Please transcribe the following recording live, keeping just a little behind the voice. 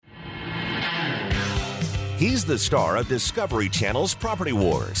He's the star of Discovery Channel's Property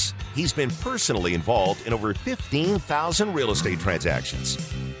Wars. He's been personally involved in over 15,000 real estate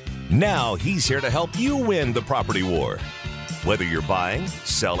transactions. Now he's here to help you win the property war. Whether you're buying,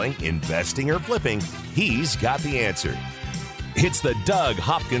 selling, investing, or flipping, he's got the answer. It's the Doug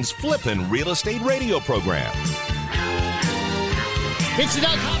Hopkins Flippin' Real Estate Radio Program. It's the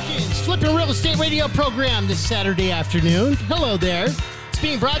Doug Hopkins Flippin' Real Estate Radio Program this Saturday afternoon. Hello there. It's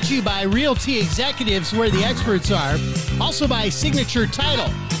being brought to you by Realty Executives, where the experts are. Also by Signature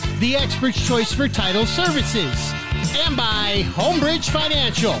Title, the expert's choice for title services. And by Homebridge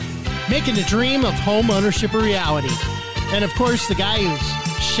Financial, making the dream of home ownership a reality. And of course, the guy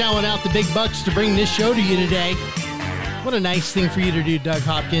who's shelling out the big bucks to bring this show to you today. What a nice thing for you to do, Doug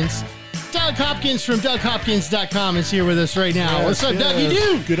Hopkins. Doug Hopkins from DougHopkins.com is here with us right now. Yes, what's up, Doug? You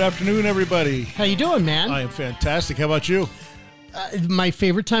do? Good afternoon, everybody. How you doing, man? I am fantastic. How about you? My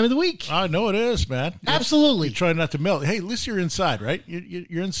favorite time of the week. I know it is, man. Absolutely. You try not to melt. Hey, at least you're inside, right?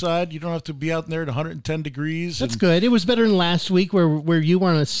 You're inside. You don't have to be out there at 110 degrees. That's good. It was better than last week where you were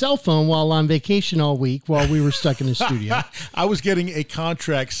on a cell phone while on vacation all week while we were stuck in the studio. I was getting a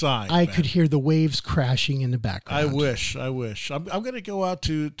contract signed. I could hear the waves crashing in the background. I wish. I'm going to go out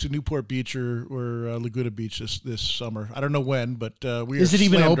to Newport Beach or Laguna Beach this summer. I don't know when, but we are Is it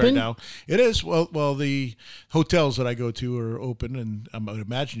even slammed open? right now. It is. Well, the hotels that I go to are open, and I would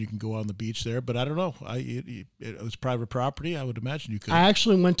imagine you can go on the beach there, but I don't know. It was private property. I would imagine you could. I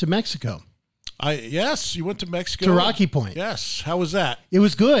actually went to Mexico. Yes, you went to Mexico. To Rocky Point. Yes. How was that? It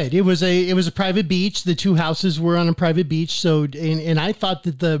was good. It was a private beach. The two houses were on a private beach. So, and I thought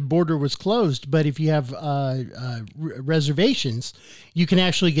that the border was closed, but if you have reservations, you can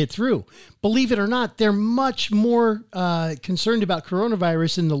actually get through. Believe it or not, they're much more concerned about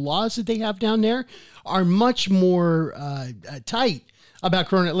coronavirus, and the laws that they have down there are much more tight about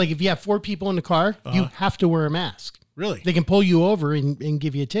corona. Like if you have 4 people in the car, you have to wear a mask. Really? They can pull you over and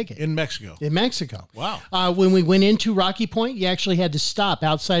give you a ticket. In Mexico? In Mexico. Wow. When we went into Rocky Point, you actually had to stop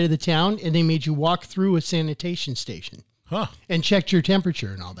outside of the town, and they made you walk through a sanitation station. Huh. And checked your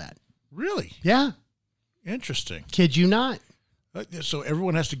temperature and all that. Really? Yeah. Interesting. Kid you not. So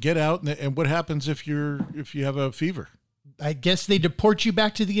everyone has to get out, and what happens if you have a fever? I guess they deport you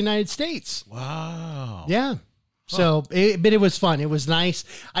back to the United States. Wow. Yeah. So, but it was fun. It was nice.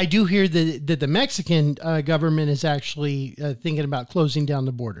 I do hear that the Mexican government is actually thinking about closing down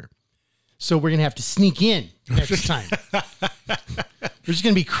the border. So we're going to have to sneak in next time. It's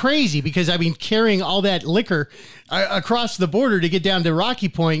going to be crazy because, carrying all that liquor across the border to get down to Rocky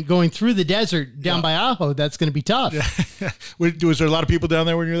Point, going through the desert down by Ajo, that's going to be tough. Was there a lot of people down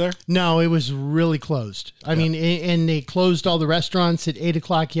there when you were there? No, it was really closed. And they closed all the restaurants at 8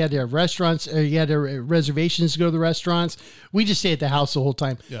 o'clock. You had to have restaurants, you had to reservations to go to the restaurants. We just stayed at the house the whole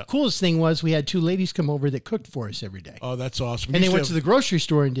time. Yeah. Coolest thing was we had 2 ladies come over that cooked for us every day. Oh, that's awesome. And they went to the grocery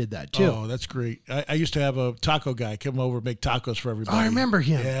store and did that too. Oh, that's great. I used to have a taco guy come over and make tacos for everybody. Oh, I remember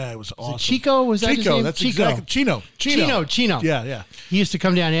him. Yeah, it was awesome. Chico? Was that his name? That's Chico. exactly. Chino. Yeah. He used to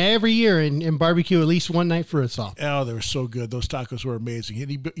come down every year and barbecue at least one night for us all. Oh, they were so good. Those tacos were amazing.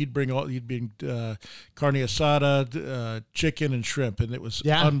 He'd bring carne asada, chicken, and shrimp, and it was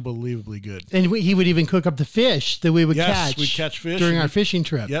unbelievably good. And he would even cook up the fish that we would catch. We'd catch fish during our fishing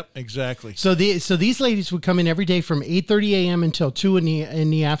trip. Yep, exactly. So these ladies would come in every day from 8:30 a.m. until 2 in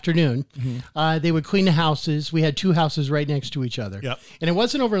the afternoon. Mm-hmm. They would clean the houses. We had 2 houses right next to each other. Yep. And it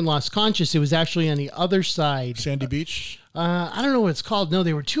wasn't over in Las Conchas. It was actually on the other side. Sandy Beach? I don't know what it's called. No,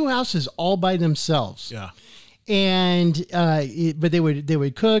 they were 2 houses all by themselves. Yeah. And but they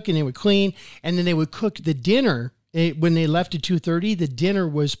would cook and they would clean, and then they would cook the dinner. When they left at 2:30, the dinner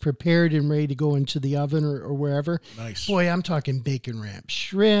was prepared and ready to go into the oven or wherever. Nice. Boy, I'm talking bacon wrapped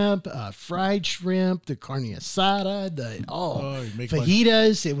shrimp, fried shrimp, the carne asada,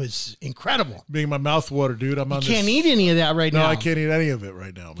 fajitas. It was incredible. Making my mouth water, dude. You can't eat any of that right now. No, I can't eat any of it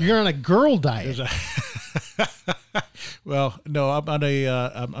right now, man. You're on a girl diet. Well, no, I'm on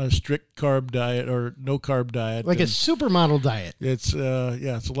a strict carb diet or no carb diet, like a supermodel diet. It's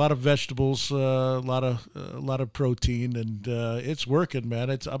it's a lot of vegetables, a lot of protein, and it's working,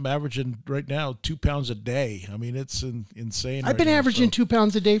 man. I'm averaging right now 2 pounds a day. It's insane. I've been averaging 2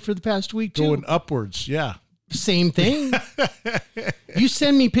 pounds a day for the past week too. Going upwards, yeah. Same thing. You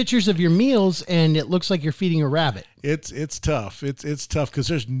send me pictures of your meals, and it looks like you're feeding a rabbit. It's tough. It's tough because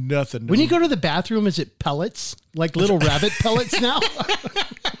there's nothing. When you go to the bathroom, is it pellets? Like little rabbit pellets now?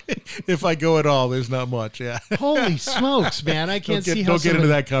 If I go at all, there's not much, yeah. Holy smokes, man. I can't see how Don't get into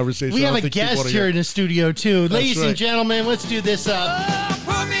that conversation. We have a guest here in the studio, too. Ladies and gentlemen, let's do this up.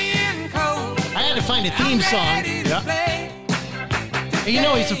 Put me in cold. I had to find a theme song. Yeah. And you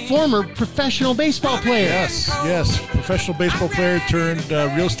know, he's a former professional baseball player. Yes. Professional baseball player turned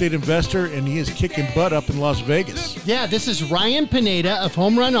real estate investor, and he is kicking butt up in Las Vegas. Yeah, this is Ryan Pineda of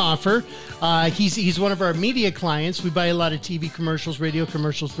Home Run Offer. He's one of our media clients. We buy a lot of TV commercials, radio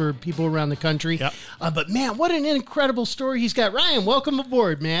commercials for people around the country. Yep. But man, what an incredible story he's got. Ryan, welcome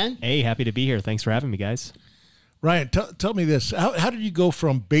aboard, man. Hey, happy to be here. Thanks for having me, guys. Ryan, tell me this. How did you go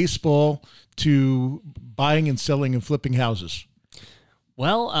from baseball to buying and selling and flipping houses?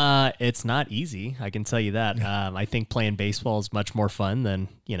 Well, it's not easy. I can tell you that. I think playing baseball is much more fun than,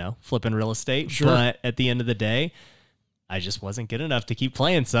 flipping real estate. Sure. But at the end of the day, I just wasn't good enough to keep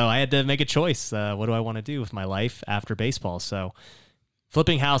playing. So I had to make a choice. What do I want to do with my life after baseball? So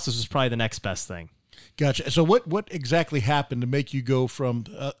flipping houses was probably the next best thing. Gotcha. So what exactly happened to make you go from,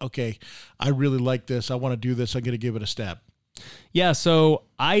 okay, I really like this, I want to do this, I'm going to give it a stab? Yeah, so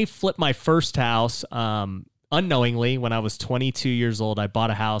I flipped my first house unknowingly when I was 22 years old. I bought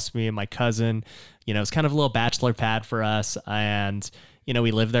a house, me and my cousin. It was kind of a little bachelor pad for us. And,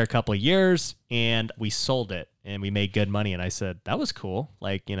 we lived there a couple of years and we sold it and we made good money. And I said, that was cool.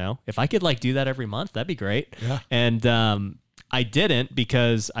 Like, if I could do that every month, that'd be great. Yeah. And I didn't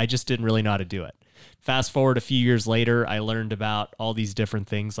because I just didn't really know how to do it. Fast forward a few years later, I learned about all these different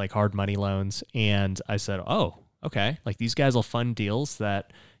things like hard money loans. And I said, oh, okay, these guys will fund deals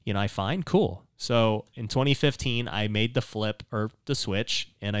that, I find cool. So in 2015, I made the flip or the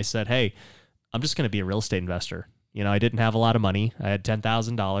switch and I said, hey, I'm just going to be a real estate investor. I didn't have a lot of money. I had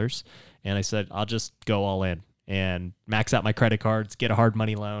 $10,000 and I said, I'll just go all in and max out my credit cards, get a hard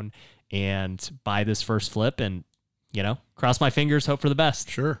money loan and buy this first flip and, cross my fingers, hope for the best.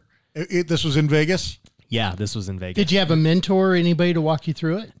 Sure. This was in Vegas? Yeah, this was in Vegas. Did you have a mentor or anybody to walk you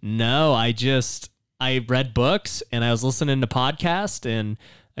through it? No, I read books and I was listening to podcasts and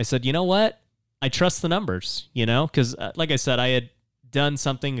I said, you know what? I trust the numbers, because like I said, I had done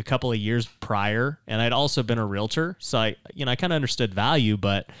something a couple of years prior and I'd also been a realtor. So I kind of understood value,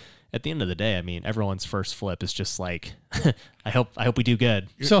 but at the end of the day, everyone's first flip is just like, I hope we do good.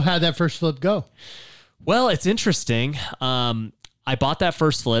 So how'd that first flip go? Well, it's interesting. I bought that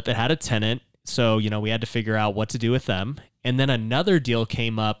first flip. It had a tenant. So, we had to figure out what to do with them. And then another deal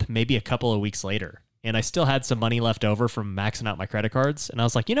came up maybe a couple of weeks later. And I still had some money left over from maxing out my credit cards. And I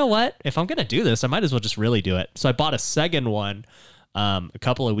was like, you know what? If I'm going to do this, I might as well just really do it. So I bought a second one a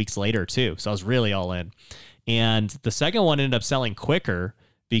couple of weeks later too. So I was really all in. And the second one ended up selling quicker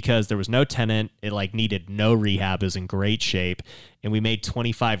because there was no tenant. It needed no rehab. It was in great shape. And we made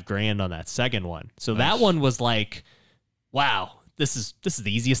 $25,000 on that second one. So That one was like, wow. This is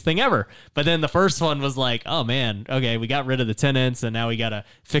the easiest thing ever. But then the first one was like, oh man, okay, we got rid of the tenants and now we got to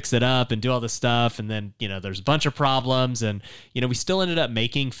fix it up and do all this stuff. And then, there's a bunch of problems and, we still ended up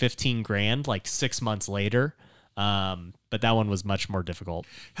making $15,000 6 months later. But that one was much more difficult.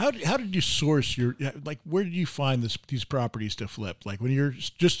 How did you source where did you find these properties to flip? When you're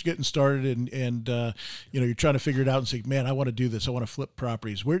just getting started and you're trying to figure it out and say, man, I want to do this. I want to flip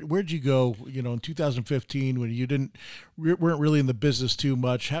properties. Where'd you go, in 2015 when you weren't really in the business too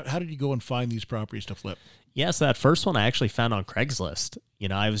much? How did you go and find these properties to flip? Yeah, so that first one I actually found on Craigslist.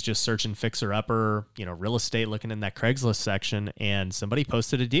 I was just searching fixer-upper, real estate, looking in that Craigslist section, and somebody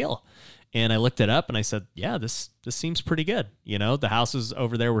posted a deal. And I looked it up and I said, yeah, this seems pretty good. The houses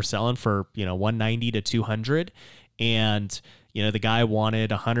over there were selling for, 190 to 200. And, the guy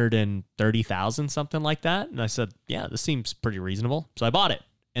wanted 130,000, something like that. And I said, yeah, this seems pretty reasonable. So I bought it.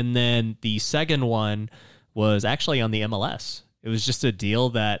 And then the second one was actually on the MLS. It was just a deal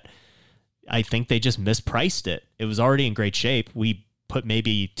that I think they just mispriced it. It was already in great shape. We put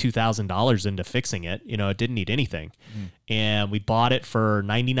maybe $2,000 into fixing it. It didn't need anything. And we bought it for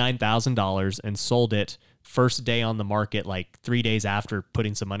 $99,000 and sold it first day on the market, 3 days after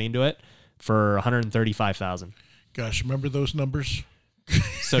putting some money into it, for $135,000. Gosh, remember those numbers?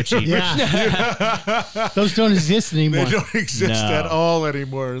 So cheap. Yeah. Those don't exist anymore. They don't exist at all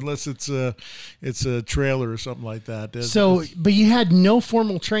anymore unless it's a trailer or something like that. But you had no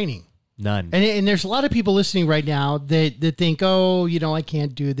formal training. None. And there's a lot of people listening right now that think, oh, I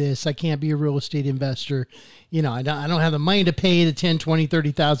can't do this. I can't be a real estate investor. I don't have the money to pay the $10,000,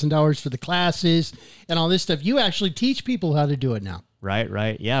 $20,000, $30,000 for the classes and all this stuff. You actually teach people how to do it now.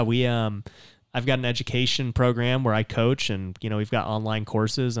 Right. Yeah, I've got an education program where I coach and, we've got online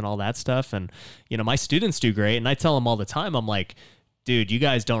courses and all that stuff. And, my students do great. And I tell them all the time, I'm like, dude, you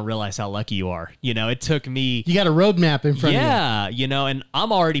guys don't realize how lucky you are. It took me... You got a roadmap in front of you. Yeah, and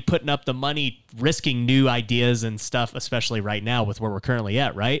I'm already putting up the money, risking new ideas and stuff, especially right now with where we're currently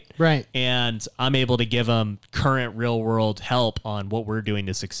at, right? Right. And I'm able to give them current real-world help on what we're doing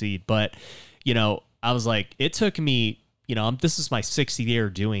to succeed. But, I was like, it took me, this is my 6th year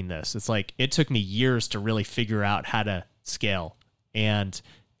doing this. It's like, it took me years to really figure out how to scale. And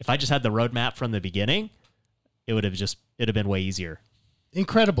if I just had the roadmap from the beginning, it'd have been way easier.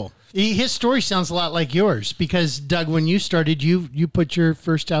 Incredible. His story sounds a lot like yours because, Doug, when you started, you put your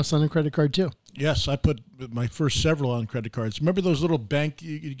first house on a credit card too. Yes, I put my first several on credit cards. Remember those little bank,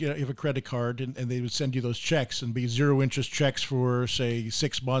 you have a credit card and they would send you those checks and be 0 interest checks for, say,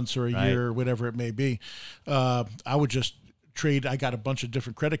 6 months or a year or whatever it may be. I would just trade. I got a bunch of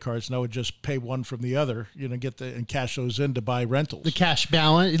different credit cards and I would just pay one from the other, and cash those in to buy rentals. The cash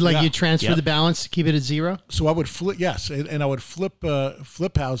balance, you transfer the balance to keep it at zero? So I would flip, and I would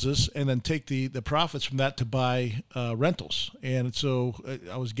flip houses and then take the profits from that to buy rentals. And so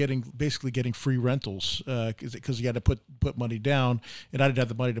I was basically getting free rentals because you had to put money down, and I didn't have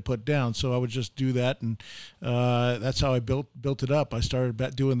the money to put down. So I would just do that, and that's how I built it up. I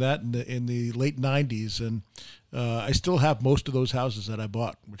started doing that in the late 90s, and I still have most of those houses that I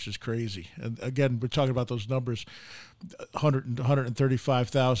bought, which is crazy. And again, we're talking about those numbers,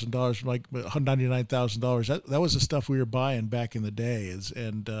 $135,000, like $199,000. That was the stuff we were buying back in the day.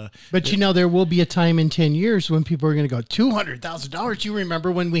 But there will be a time in 10 years when people are going to go $200,000. You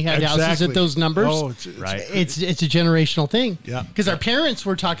remember when we had houses at those numbers? Oh, it's a generational thing. Yeah, because our parents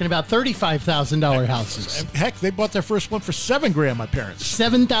were talking about $35,000 houses. Heck, they bought their first one for $7,000. My parents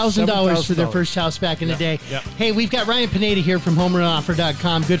 $7,000 for their first house back in the day. Yep. Hey, we've got Ryan Pineda here from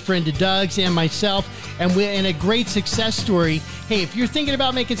HomeRunOffer.com, good friend to Doug's and myself, and a great success story. Hey, if you're thinking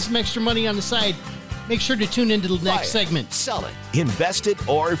about making some extra money on the side, make sure to tune into the next segment. Sell it, invest it,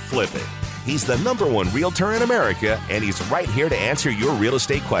 or flip it. He's the #1 realtor in America, and he's right here to answer your real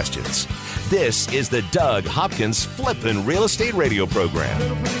estate questions. This is the Doug Hopkins Flippin' Real Estate Radio Program.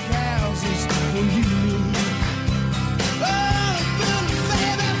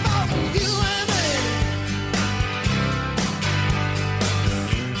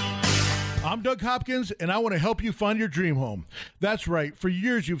 I'm Doug Hopkins, and I want to help you find your dream home. That's right. For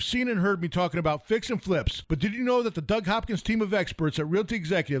years, you've seen and heard me talking about fix and flips. But did you know that the Doug Hopkins team of experts at Realty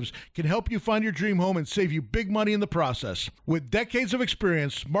Executives can help you find your dream home and save you big money in the process? With decades of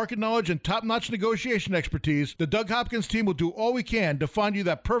experience, market knowledge, and top-notch negotiation expertise, the Doug Hopkins team will do all we can to find you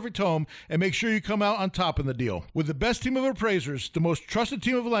that perfect home and make sure you come out on top in the deal. With the best team of appraisers, the most trusted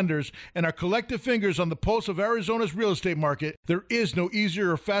team of lenders, and our collective fingers on the pulse of Arizona's real estate market, there is no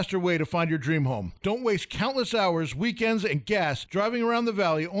easier or faster way to find your dream home. Don't waste countless hours, weekends, and gas driving around the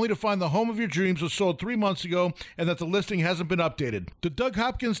valley only to find the home of your dreams was sold 3 months ago and that the listing hasn't been updated. The Doug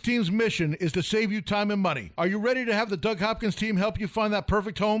Hopkins team's mission is to save you time and money. Are you ready to have the Doug Hopkins team help you find that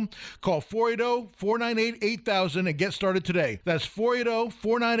perfect home? Call 480-498-8000 and get started today. That's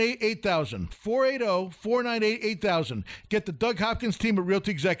 480-498-8000. 480-498-8000. Get the Doug Hopkins team at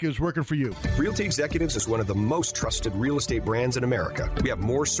Realty Executives working for you. Realty Executives is one of the most trusted real estate brands in America. We have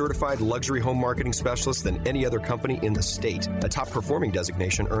more certified luxury home marketing specialists than any other company in the state, a top performing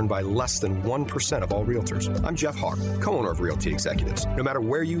designation earned by less than 1% of all realtors. I'm Jeff Hawk, co-owner of Realty Executives. No matter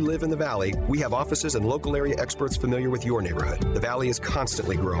where you live in the Valley, we have offices and local area experts familiar with your neighborhood. The Valley is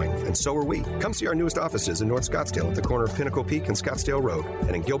constantly growing, and so are we. Come see our newest offices in North Scottsdale at the corner of Pinnacle Peak and Scottsdale Road,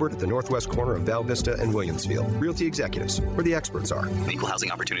 and in Gilbert at the northwest corner of Val Vista and Williamsfield. Realty Executives, where the experts are. Equal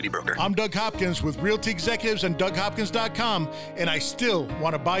Housing Opportunity Broker. I'm Doug Hopkins with Realty Executives and DougHopkins.com, and I still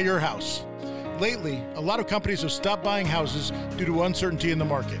want to buy your house. Lately, a lot of companies have stopped buying houses due to uncertainty in the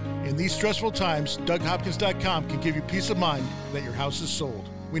market. In these stressful times, DougHopkins.com can give you peace of mind that your house is sold.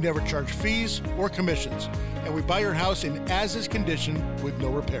 We never charge fees or commissions, and we buy your house in as-is condition with no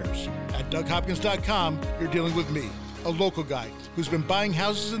repairs. At DougHopkins.com, you're dealing with me, a local guy who's been buying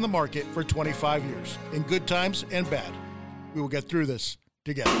houses in the market for 25 years, in good times and bad. We will get through this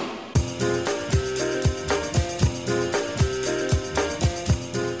together.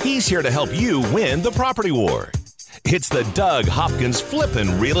 He's here to help you win the property war. It's the Doug Hopkins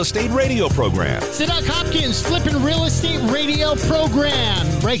Flippin' Real Estate Radio Program. It's the Doug Hopkins Flippin' Real Estate Radio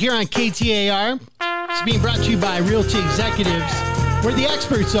Program right here on KTAR. It's being brought to you by Realty Executives, where the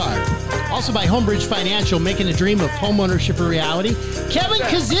experts are. Also by Homebridge Financial, making the dream of homeownership a reality. Kevin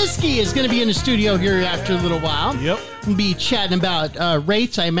Kaczynski is going to be in the studio here after a little while. Yep. We'll be chatting about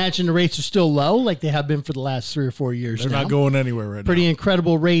rates. I imagine the rates are still low, like they have been for the last 3 or 4 years. They're not going anywhere right now. Pretty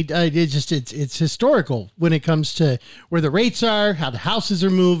incredible rate. It's historical when it comes to where the rates are, how the houses are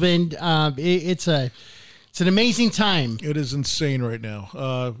moving. It's an amazing time. It is insane right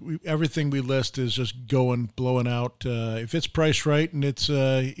now. Everything we list is just blowing out. If it's priced right and it's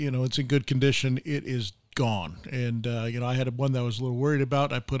it's in good condition, it is gone. And, I had one that I was a little worried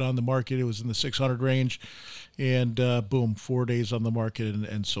about. I put on the market. It was in the 600 range, and boom, 4 days on the market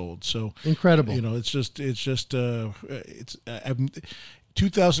and sold. So incredible.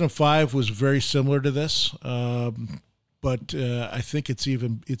 2005 was very similar to this. But I think it's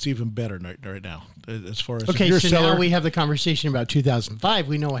even better right now as far as okay. So now we have the conversation about 2005.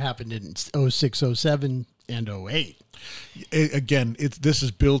 We know what happened in 06, 07, and 08. Again, this is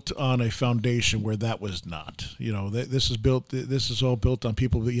built on a foundation where that was not. This is all built on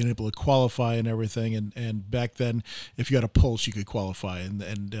people being able to qualify and everything. And back then, if you had a pulse, you could qualify.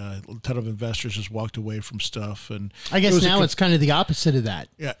 And a ton of investors just walked away from stuff. And I guess now it's kind of the opposite of that.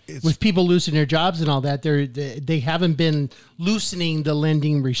 Yeah, with people losing their jobs and all that, they haven't been loosening the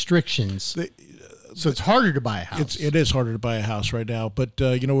lending restrictions. So it's harder to buy a house. It is harder to buy a house right now, but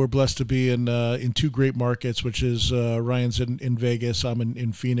we're blessed to be in two great markets, which is Ryan's in Vegas, I'm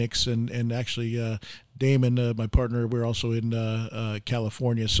in Phoenix, and actually Damon, my partner, we're also in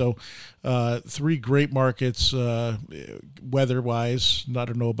California. So 3 great markets, weather-wise. I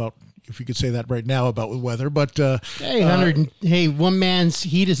don't know about if you could say that right now about weather, but one man's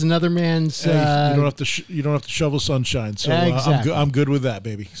heat is another man's. You don't have to shovel sunshine, so exactly. I'm good with that,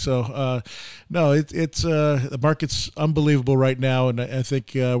 baby. So no, it's the market's unbelievable right now, and I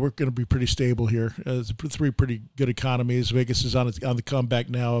think we're going to be pretty stable here. It's 3 pretty good economies. Vegas is on the comeback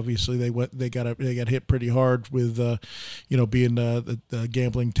now. Obviously, they got hit pretty hard with being the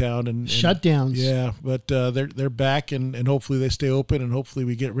gambling town and shutdowns. Yeah, but they're back, and hopefully they stay open, and hopefully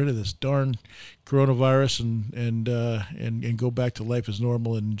we get rid of this darn coronavirus and go back to life as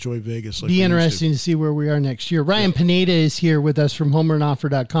normal and enjoy Vegas. Be interesting to see where we are next year. Ryan Pineda is here with us from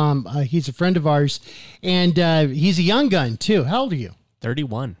homeranoffer.com. He's a friend of ours, and he's a young gun too. How old are you?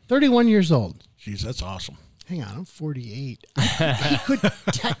 31. 31 years old. Jeez, that's awesome. Hang on, I'm 48. He could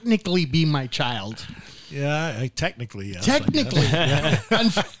technically be my child. Yeah, technically, yes. Technically.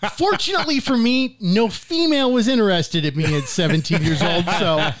 Unfortunately for me, no female was interested in me at 17 years old.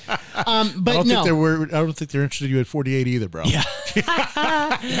 So, but I don't think they're interested in you at 48 either, bro. Yeah.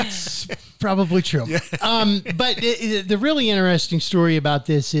 That's probably true. Yeah. But the really interesting story about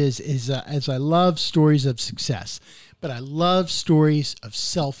this is as I love stories of success, but I love stories of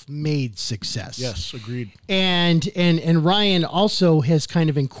self-made success. Yes, agreed. And Ryan also has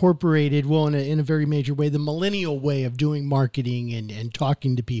kind of incorporated, in a very major way, the millennial way of doing marketing and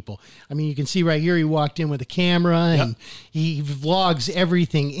talking to people. I mean, you can see right here, he walked in with a camera and he vlogs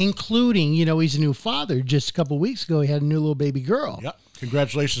everything, including, he's a new father. Just a couple of weeks ago, he had a new little baby girl. Yep.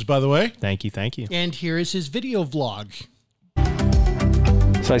 Congratulations, by the way. Thank you. And here is his video vlog.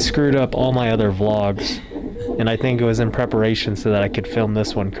 So I screwed up all my other vlogs, and I think it was in preparation so that I could film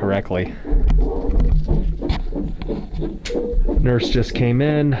this one correctly. Nurse just came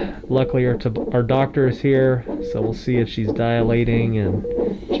in. Luckily our doctor is here, so we'll see if she's dilating, and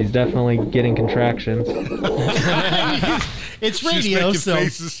she's definitely getting contractions. It's radio, so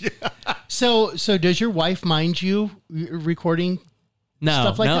faces, yeah. So does your wife mind you recording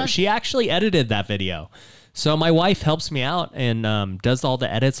stuff like that? No, she actually edited that video. So my wife helps me out and does all the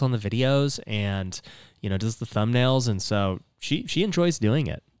edits on the videos and, does the thumbnails. And so she enjoys doing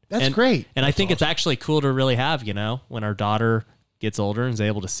it. That's great. And I think it's actually cool to really have, when our daughter gets older and is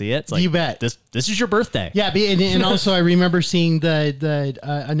able to see it. It's like, you bet. This is your birthday. Yeah. And also I remember seeing the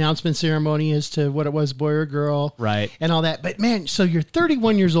announcement ceremony as to what it was, boy or girl. Right. And all that. But man, so you're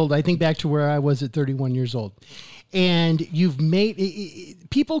 31 years old. I think back to where I was at 31 years old. And you've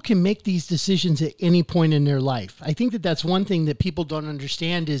people can make these decisions at any point in their life. I think that's one thing that people don't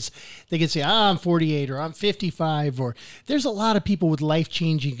understand is they can say, I'm 48 or I'm 55, or there's a lot of people with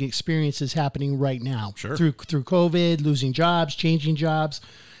life-changing experiences happening right now. Sure. Through COVID, losing jobs, changing jobs.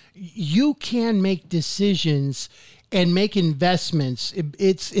 You can make decisions and make investments.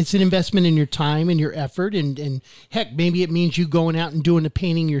 It's an investment in your time and your effort. And heck, maybe it means you going out and doing the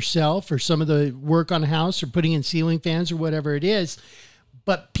painting yourself or some of the work on a house or putting in ceiling fans or whatever it is.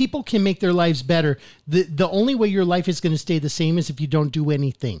 But people can make their lives better. The only way your life is going to stay the same is if you don't do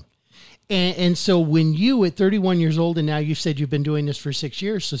anything. And so when you at 31 years old, and now you've said you've been doing this for 6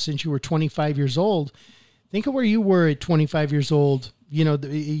 years. So since you were 25 years old, think of where you were at 25 years old,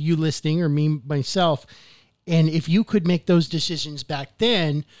 you listening or me, myself. And if you could make those decisions back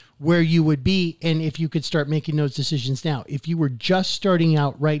then, where you would be, and if you could start making those decisions now, if you were just starting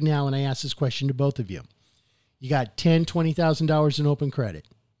out right now, and I ask this question to both of you, you got $10,000, $20,000 in open credit.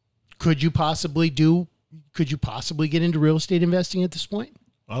 Could you possibly get into real estate investing at this point?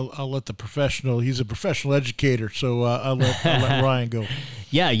 I'll let the professional. He's a professional educator, so I'll let Ryan go.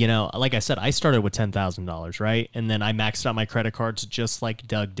 Yeah, like I said, I started with $10,000, right? And then I maxed out my credit cards just like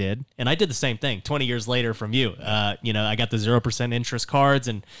Doug did. And I did the same thing 20 years later from you. I got the 0% interest cards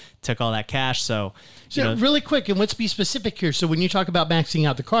and took all that cash. So really quick, and let's be specific here. So when you talk about maxing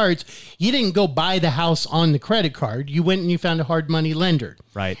out the cards, you didn't go buy the house on the credit card. You went and you found a hard money lender.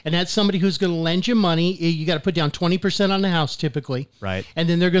 Right. And that's somebody who's going to lend you money. You got to put down 20% on the house typically. Right. And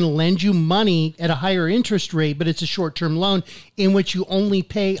then they're going to lend you money at a higher interest rate, but it's a short-term loan in which you only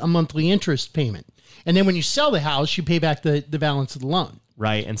pay a monthly interest payment. And then when you sell the house, you pay back the balance of the loan.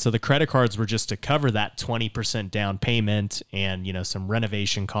 Right. And so the credit cards were just to cover that 20% down payment and, some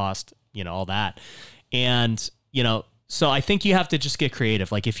renovation cost, all that. And, so I think you have to just get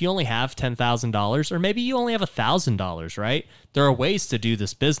creative. Like if you only have $10,000 or maybe you only have $1,000, right? There are ways to do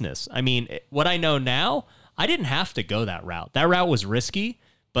this business. I mean, what I know now, I didn't have to go that route. That route was risky.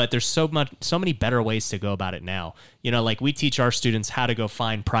 But there's so many better ways to go about it now. Like we teach our students how to go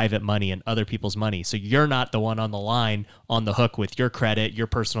find private money and other people's money. So you're not the one on the line on the hook with your credit, your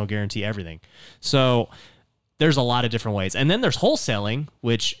personal guarantee, everything. So there's a lot of different ways. And then there's wholesaling,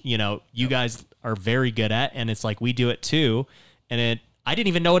 which, you guys are very good at. And it's like we do it too. And I didn't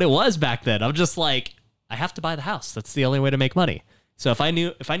even know what it was back then. I'm just like, I have to buy the house. That's the only way to make money. So if I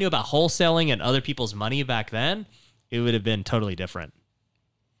knew about wholesaling and other people's money back then, it would have been totally different.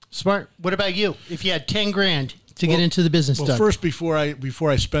 Smart. What about you? If you had 10 grand to get into the business, well, Doug? First, before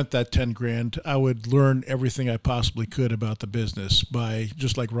I spent that 10 grand, I would learn everything I possibly could about the business by,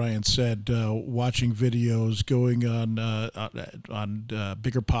 just like Ryan said, watching videos, going on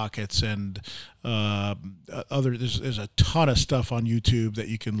Bigger Pockets and other. There's a ton of stuff on YouTube that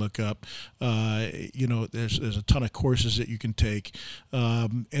you can look up. There's a ton of courses that you can take,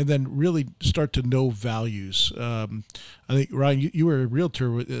 and then really start to know values. I think Ryan, you were a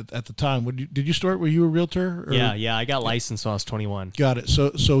realtor at the time. Did you start? Were you a realtor? Or? Yeah. I got licensed when I was 21. Got it.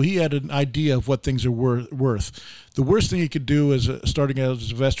 So he had an idea of what things are worth. The worst thing you could do as starting out as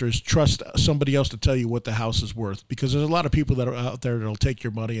an investor is trust somebody else to tell you what the house is worth, because there's a lot of people that are out there that'll take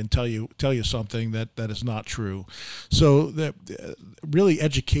your money and tell you something that is not true. So that really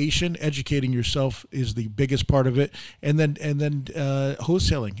educating yourself is the biggest part of it, and then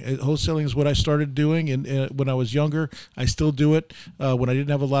wholesaling. Wholesaling is what I started doing, and when I was younger, I still do it. When I didn't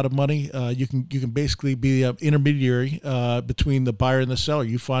have a lot of money, you can basically be the intermediary between the buyer and the seller.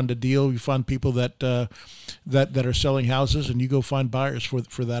 You find a deal, you find people that are selling houses, and you go find buyers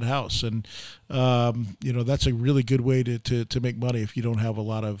for that house. And that's a really good way to make money if you don't have a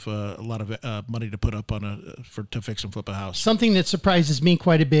lot of money to put up to fix and flip a house. Something that surprises me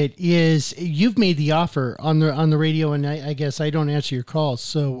quite a bit is you've made the offer on the radio, and I guess I don't answer your calls,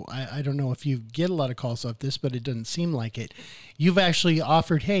 so I don't know if you get a lot of calls off this, but it doesn't seem like it. You've actually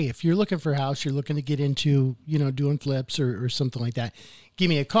offered, hey, if you're looking for a house, you're looking to get into doing flips or something like that, give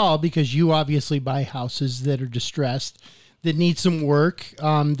me a call, because you obviously buy houses that are distressed, that need some work,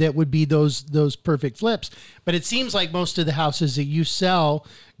 that would be those perfect flips. But it seems like most of the houses that you sell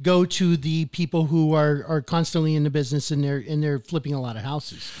go to the people who are constantly in the business, and they're flipping a lot of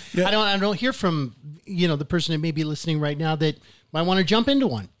houses. Yeah. I don't hear from the person that may be listening right now that might want to jump into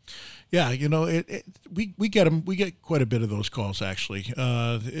one. Yeah, we get quite a bit of those calls actually,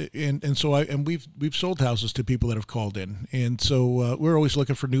 and we've sold houses to people that have called in, and so we're always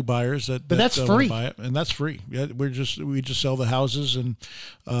looking for new buyers that that's free, buy it, and that's free. Yeah, we just sell the houses, and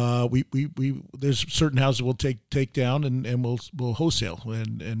we there's certain houses we'll take down and we'll wholesale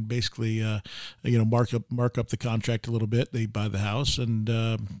and basically mark up the contract a little bit. They buy the house, and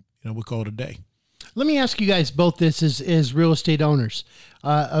we'll call it a day. Let me ask you guys both this as real estate owners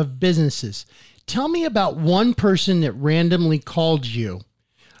of businesses. Tell me about one person that randomly called you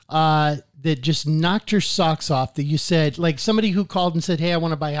that just knocked your socks off, that you said, like somebody who called and said, hey, I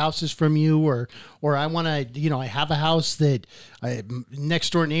want to buy houses from you, or I want to, I have a house that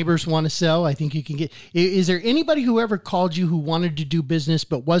next door neighbors want to sell. I think you can get. Is there anybody who ever called you who wanted to do business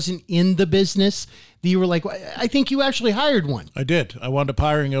but wasn't in the business that you were like, I think you actually hired one? I did. I wound up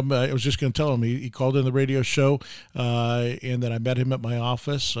hiring him. I was just going to tell him. He called in the radio show, and then I met him at my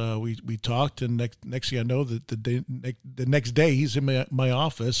office. We talked, and next thing I know, the next day he's in my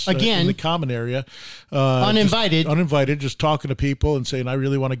office again in the common area, uninvited, just talking to people and saying, I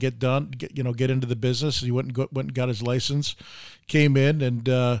really want to get into the business. He went and got his license, came in,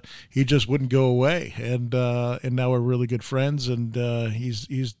 and he just wouldn't go away. And now we're really good friends, and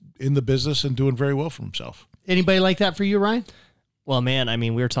he's in the business and doing very well for himself. Anybody like that for you, Ryan? Well, man, I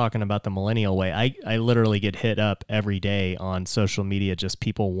mean, we were talking about the millennial way. I literally get hit up every day on social media, just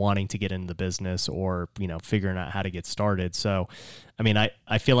people wanting to get into the business or, figuring out how to get started. So, I mean,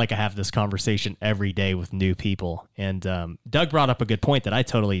 I feel like I have this conversation every day with new people. And Doug brought up a good point that I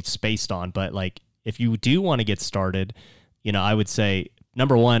totally spaced on. But like, if you do want to get started, I would say,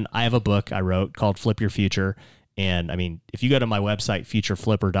 number one, I have a book I wrote called Flip Your Future. And I mean, if you go to my website,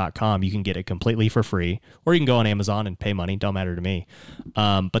 futureflipper.com, you can get it completely for free, or you can go on Amazon and pay money. Don't matter to me.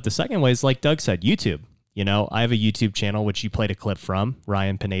 But the second way is, like Doug said, YouTube. I have a YouTube channel, which you played a clip from,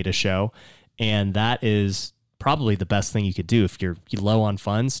 Ryan Pineda Show. And that is probably the best thing you could do. If you're low on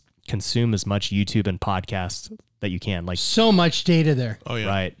funds, consume as much YouTube and podcasts that you can. Like, so much data there. Oh, yeah.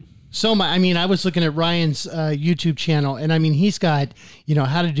 Right. So much. I mean, I was looking at Ryan's YouTube channel, and I mean, he's got,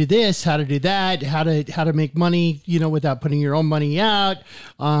 how to do this, how to do that, how to make money, without putting your own money out.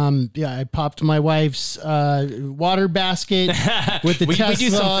 I popped my wife's water basket with the Tesla. We do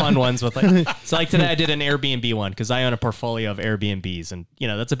some fun ones with it. So like today I did an Airbnb one because I own a portfolio of Airbnbs, and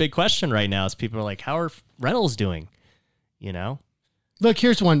that's a big question right now. Is people are like, how are rentals doing? Look,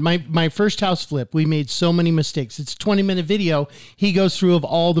 here's one. My first house flip, we made so many mistakes. It's a 20-minute video. He goes through of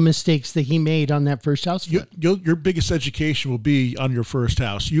all the mistakes that he made on that first house flip. Your biggest education will be on your first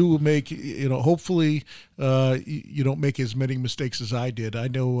house. You will make, hopefully you don't make as many mistakes as I did. I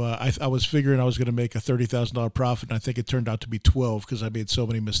know I was figuring I was going to make a $30,000 profit, and I think it turned out to be 12 because I made so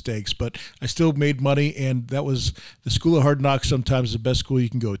many mistakes. But I still made money, and that was the school of hard knocks. Sometimes the best school you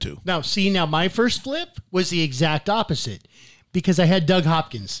can go to. Now, my first flip was the exact opposite. Because I had Doug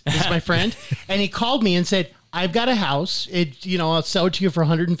Hopkins as my friend, and he called me and said, I've got a house. I'll sell it to you for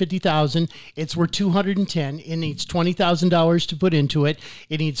 $150,000. It's worth $210,000. It needs $20,000 to put into it.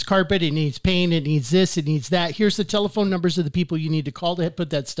 It needs carpet. It needs paint. It needs this. It needs that. Here's the telephone numbers of the people you need to call to put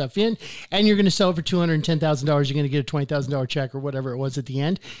that stuff in. And you're going to sell it for $210,000. You're going to get a $20,000 check or whatever it was at the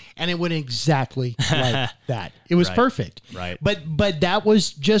end. And it went exactly like that. It was perfect. Right. But that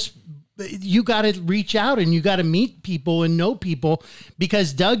was just... You got to reach out and you got to meet people and know people,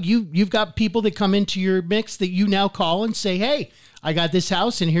 because Doug, you've got people that come into your mix that you now call and say, hey, I got this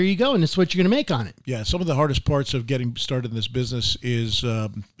house and here you go. And this is what you're going to make on it. Yeah. Some of the hardest parts of getting started in this business is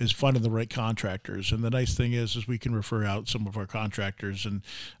finding the right contractors. And the nice thing is we can refer out some of our contractors, and,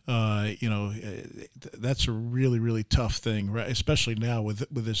 that's a really, really tough thing, right? Especially now with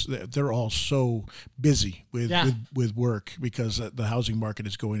this, they're all so busy with work because the housing market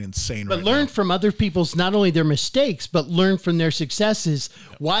is going insane right now. But learn from other people's, not only their mistakes, but learn from their successes.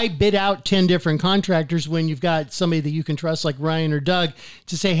 Yep. Why bid out 10 different contractors when you've got somebody that you can trust like Ryan or Doug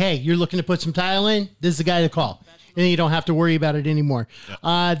to say, hey, you're looking to put some tile in? This is the guy to call. And then you don't have to worry about it anymore.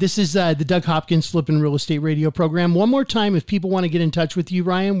 Yep. This is the Doug Hopkins Flipping Real Estate Radio program. One more time, if people want to get in touch with you,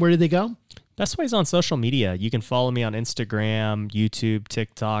 Ryan, where do they go? Best way is on social media. You can follow me on Instagram, YouTube,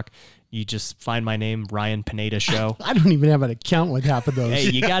 TikTok. You just find my name, Ryan Pineda Show. I don't even have an account with half of those. Hey,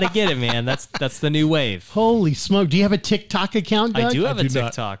 you got to get it, man. That's the new wave. Holy smoke. Do you have a TikTok account, Doug? I do have a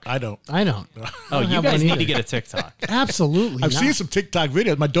TikTok. I don't. Oh, you guys need to get a TikTok. Absolutely. I've seen some TikTok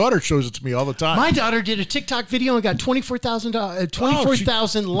videos. My daughter shows it to me all the time. My daughter did a TikTok video and got 24,000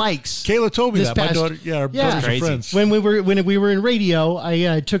 likes. Kayla told me that. My daughter, our brothers are friends. When we were in radio,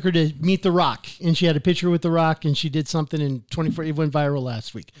 I took her to meet The Rock, and she had a picture with The Rock, and she did something in 24. It went viral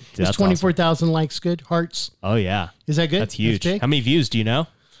last week. It's 24,000 likes, good hearts. Oh yeah, is that good? That's huge. How many views do you know?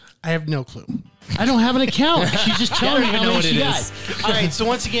 I have no clue. I don't have an account. She's just telling me how many she got. All right, so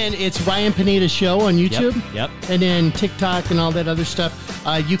once again, it's Ryan Pineda Show on YouTube. Yep. And then TikTok and all that other stuff.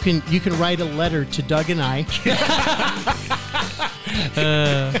 You can write a letter to Doug and I.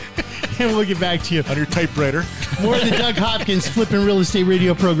 And we'll get back to you on your typewriter. More of the Doug Hopkins Flipping Real Estate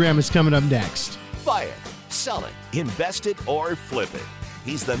Radio program is coming up next. Buy it, sell it, invest it, or flip it.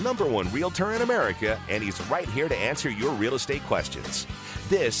 He's the #1 realtor in America, and he's right here to answer your real estate questions.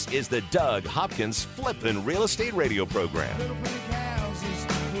 This is the Doug Hopkins Flippin' Real Estate Radio program.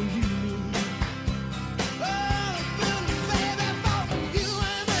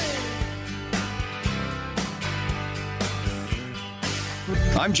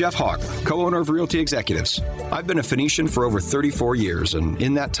 I'm Jeff Hawk, co-owner of Realty Executives. I've been a Phoenician for over 34 years, and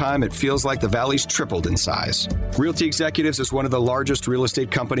in that time, it feels like the Valley's tripled in size. Realty Executives is one of the largest real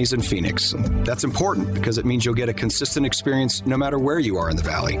estate companies in Phoenix. That's important because it means you'll get a consistent experience no matter where you are in the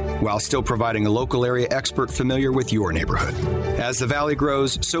Valley, while still providing a local area expert familiar with your neighborhood. As the Valley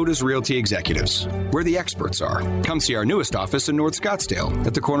grows, so does Realty Executives, where the experts are. Come see our newest office in North Scottsdale,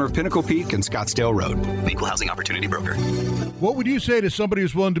 at the corner of Pinnacle Peak and Scottsdale Road. Equal Housing Opportunity Broker. What would you say to somebody who's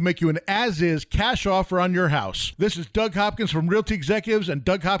is willing to make you an as-is cash offer on your house. This is Doug Hopkins from Realty Executives and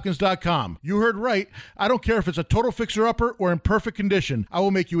DougHopkins.com. You heard right. I don't care if it's a total fixer-upper or in perfect condition. I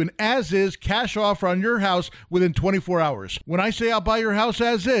will make you an as-is cash offer on your house within 24 hours. When I say I'll buy your house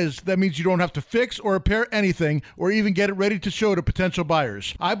as is, that means you don't have to fix or repair anything or even get it ready to show to potential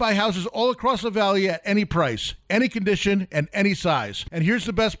buyers. I buy houses all across the valley at any price, any condition, and any size. And here's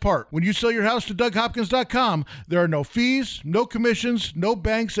the best part. When you sell your house to DougHopkins.com, there are no fees, no commissions, no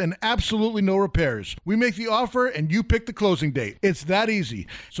banks, and absolutely no repairs. We make the offer and you pick the closing date. It's that easy.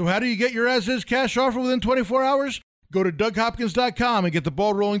 So how do you get your as-is cash offer within 24 hours? Go to DougHopkins.com and get the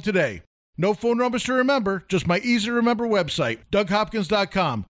ball rolling today. No phone numbers to remember, just my easy-to-remember website,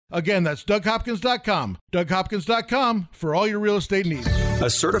 DougHopkins.com. Again, that's DougHopkins.com. DougHopkins.com for all your real estate needs. A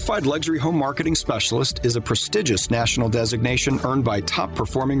certified luxury home marketing specialist is a prestigious national designation earned by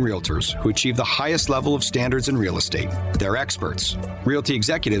top-performing realtors who achieve the highest level of standards in real estate. They're experts. Realty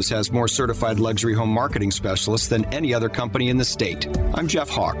Executives has more certified luxury home marketing specialists than any other company in the state. I'm Jeff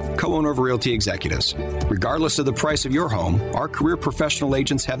Hawk, co-owner of Realty Executives. Regardless of the price of your home, our career professional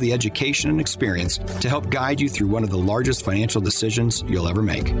agents have the education and experience to help guide you through one of the largest financial decisions you'll ever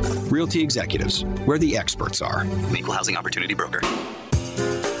make. Realty Executives, where the experts are. Equal Housing Opportunity Broker.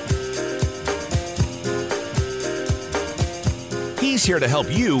 He's here to help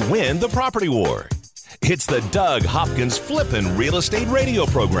you win the property war. It's the Doug Hopkins Flippin' Real Estate Radio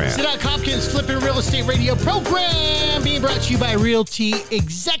Program. It's the Doug Hopkins Flippin' Real Estate Radio Program being brought to you by Realty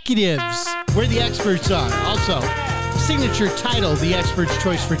Executives, where the experts are. Also, Signature Title, the expert's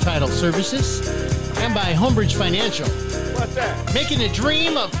choice for title services, and by Homebridge Financial. What's that? Making a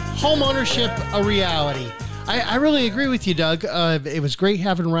dream of home ownership a reality. I really agree with you, Doug. It was great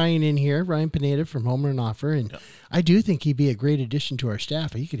having Ryan in here, Ryan Pineda from Homer and Offer, and I do think he'd be a great addition to our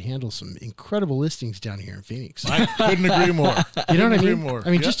staff. He could handle some incredible listings down here in Phoenix. I couldn't agree more. You know what I mean? More. I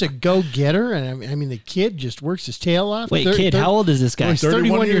mean, just a go-getter, and I mean, the kid just works his tail off. Wait, kid, how old is this guy? Well, he's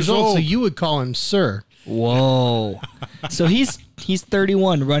 31 years old, so you would call him sir. Whoa. So he's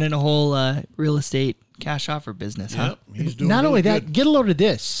 31, running a whole real estate cash offer business, huh? Yep, he's doing Not really only good. that, get a load of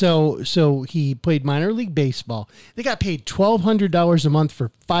this. So he played minor league baseball. They got paid $1,200 a month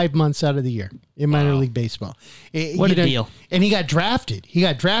for 5 months out of the year in minor league baseball. What a deal. And he got drafted. He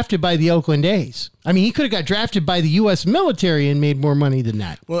got drafted by the Oakland A's. I mean, he could have got drafted by the U.S. military and made more money than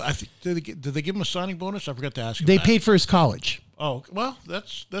that. Well, I think did they give him a signing bonus? I forgot to ask him. They that. paid for his college. Oh, well,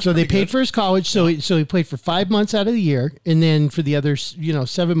 that's So they pretty paid good. for his college. So he played for 5 months out of the year, and then for the other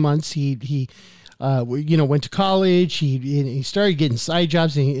 7 months he went to college. He started getting side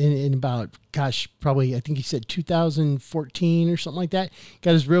jobs in about, probably, I think he said 2014 or something like that.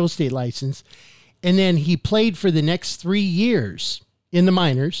 Got his real estate license. And then he played for the next 3 years in the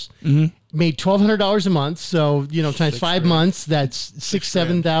minors, made $1,200 a month. So, times 5 months, that's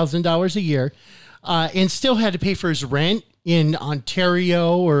 $7,000 a year. And still had to pay for his rent in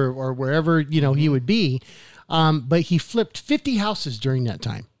Ontario or wherever, he would be. But he flipped 50 houses during that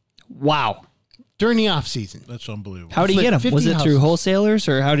time. Wow. During the off season. That's unbelievable. How did he get them? 50 Was it through houses. wholesalers,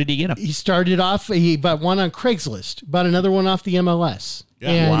 or how did he get them? He started off, he bought one on Craigslist, bought another one off the MLS.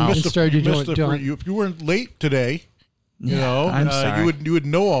 And started doing if you weren't late today, I'm sorry. you would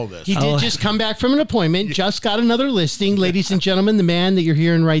know all this. He did just come back from an appointment, just got another listing. Ladies and gentlemen, the man that you're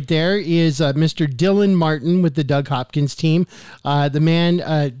hearing right there is Mr. Dylan Martin with the Doug Hopkins team. The man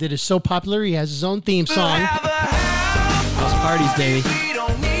that is so popular, he has his own theme song. House parties, baby.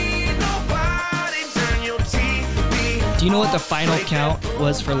 Do you know what the final count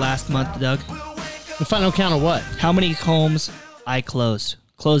was for last month, Doug? The final count of what? How many homes I closed?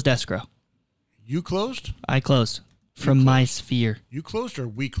 Closed escrow. You closed? I closed. From my sphere. You closed or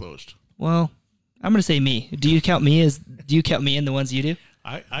we closed? Well, I'm gonna say me. Do you count me in the ones you do?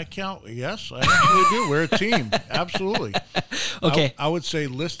 I count. Yes, I actually do. We're a team. Absolutely. Okay. I would say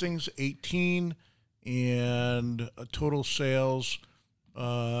listings 18 and total sales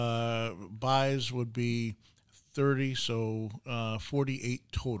buys would be 30, so 48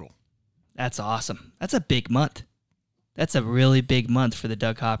 total. That's awesome. That's a big month. That's a really big month for the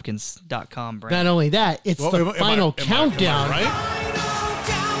DougHopkins.com brand. Not only that, it's the final countdown. Am I right?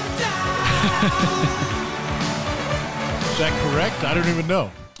 Is that correct? I don't even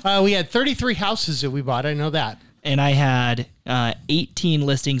know. We had 33 houses that we bought. I know that. And I had 18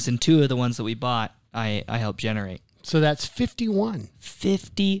 listings, and 2 of the ones that we bought, I helped generate. So that's 51.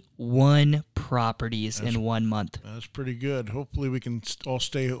 51 properties in 1 month. That's pretty good. Hopefully we can all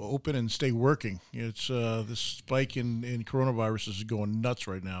stay open and stay working. It's this spike in coronavirus is going nuts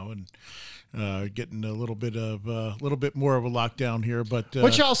right now, and getting a little bit more of a lockdown here. But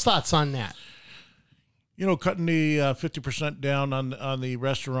what's y'all's thoughts on that? cutting the 50% down on the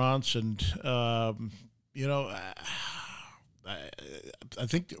restaurants, and I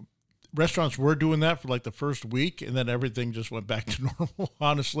think restaurants were doing that for like the first week, and then everything just went back to normal.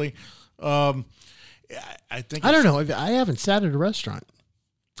 Honestly, I think I don't know. I haven't sat at a restaurant.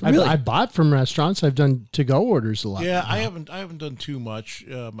 Really? I bought from restaurants. I've done to-go orders a lot. Yeah, I haven't done too much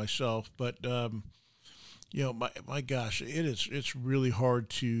myself, but my gosh, it's really hard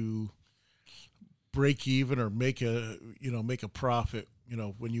to break even or make a profit.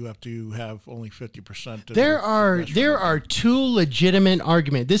 When you have to have only 50%. There are two legitimate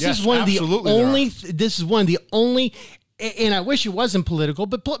arguments. This Yes, is one of the absolutely there only. This is one of the only. And I wish it wasn't political,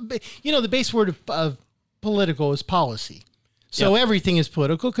 but the base word of political is policy. So everything is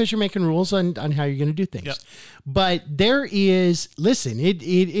political because you're making rules on how you're going to do things. Yep. But there is, listen, it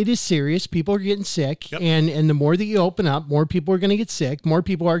is serious. People are getting sick. Yep. And the more that you open up, more people are going to get sick. More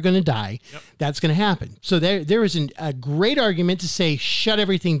people are going to die. Yep. That's going to happen. So there is a great argument to say, shut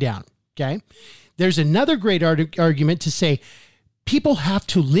everything down. Okay. There's another great argument to say, people have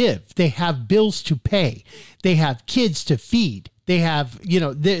to live. They have bills to pay. They have kids to feed. They have,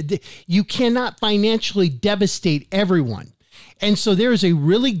 you cannot financially devastate everyone. And so there is a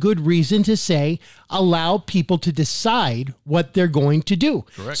really good reason to say, allow people to decide what they're going to do.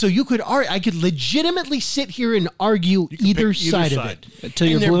 Correct. So I could legitimately sit here and argue either side of it. Until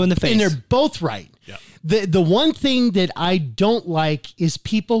you're blue in the face. And they're both right. Yeah. The one thing that I don't like is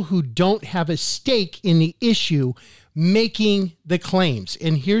people who don't have a stake in the issue making the claims.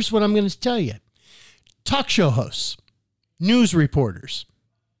 And here's what I'm going to tell you. Talk show hosts, news reporters,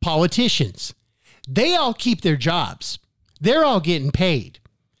 politicians, they all keep their jobs. They're all getting paid.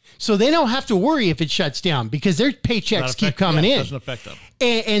 So they don't have to worry if it shuts down because their paychecks keep coming in. It doesn't affect them.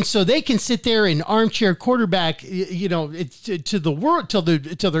 And so they can sit there and armchair quarterback, to the world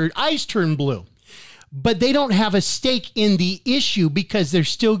till their eyes turn blue. But they don't have a stake in the issue because they're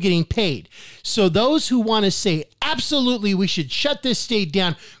still getting paid. So those who want to say, absolutely, we should shut this state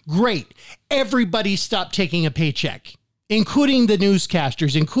down, great. Everybody stop taking a paycheck, including the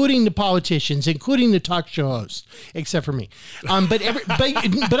newscasters, including the politicians, including the talk show hosts, except for me. But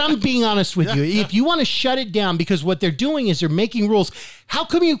I'm being honest with you. If you want to shut it down, because what they're doing is they're making rules. How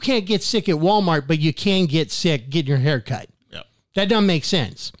come you can't get sick at Walmart, but you can get sick getting your hair cut? Yep. That doesn't make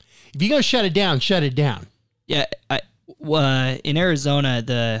sense. If you're going to shut it down, shut it down. Yeah, in Arizona,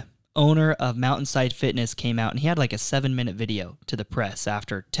 the owner of Mountainside Fitness came out, and he had like a 7-minute video to the press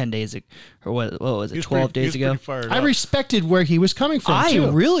after 10 days, or what was it, 12 days ago? I respected where he was coming from, I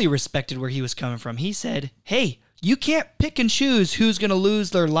too. really respected where he was coming from. He said, hey, you can't pick and choose who's going to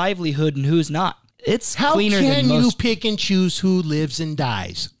lose their livelihood and who's not. It's How cleaner can than you most. pick and choose who lives and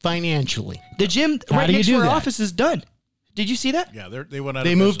dies financially? The gym How right do you next do to our that? office is done. Did you see that? Yeah, they went out.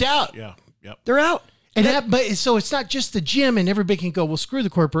 They of moved business. out. Yeah, yep. They're out. And but so it's not just the gym, and everybody can go, well, screw the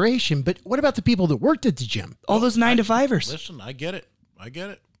corporation. But what about the people that worked at the gym? All those 9-to-5ers. Listen, I get it.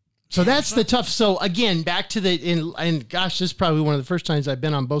 So that's the tough. So again, back to and gosh, this is probably one of the first times I've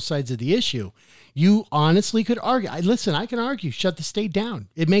been on both sides of the issue. You honestly could argue. I can argue. Shut the state down.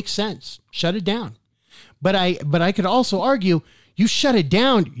 It makes sense. Shut it down. But I could also argue. You shut it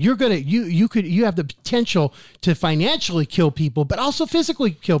down, you have the potential to financially kill people, but also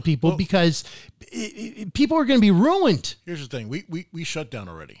physically kill people because people are going to be ruined. Here's the thing: we shut down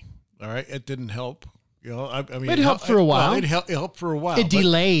already. All right, it didn't help. I mean, it helped for a while. It helped for a while. It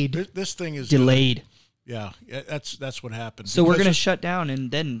delayed. This thing is Delayed. Yeah, that's what happened. So we're Because going to shut down,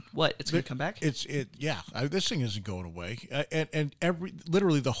 and then what? It's going to come back? This thing isn't going away. And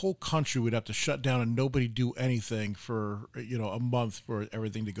literally the whole country would have to shut down and nobody do anything for a month for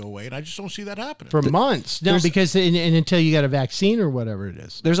everything to go away. And I just don't see that happening. For months. No, because and until you got a vaccine or whatever it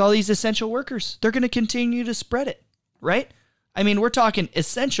is. There's all these essential workers. They're going to continue to spread it, right? I mean, we're talking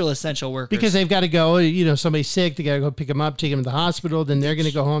essential workers. Because they've got to go, somebody's sick, they got to go pick them up, take them to the hospital, then they're going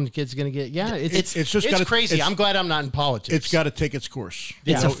to go home, the kid's going to get, it's crazy. I'm glad I'm not in politics. It's got to take its course.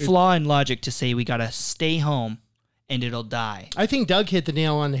 It's a flaw in logic to say we got to stay home and it'll die. I think Doug hit the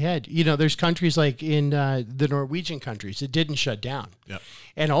nail on the head. There's countries like in the Norwegian countries, it didn't shut down. Yep.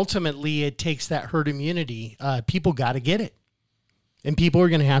 And ultimately, it takes that herd immunity. People got to get it. And people are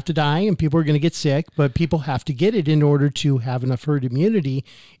going to have to die and people are going to get sick, but people have to get it in order to have enough herd immunity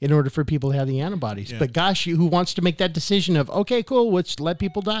in order for people to have the antibodies. Yeah. But gosh, who wants to make that decision of, okay, cool, let's let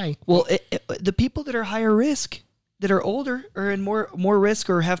people die? Well, the people that are higher risk, that are older or in more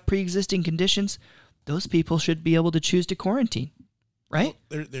risk or have pre-existing conditions, those people should be able to choose to quarantine, right?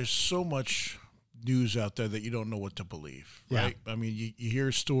 Well, there's so much news out there that you don't know what to believe, right? Yeah. I mean, you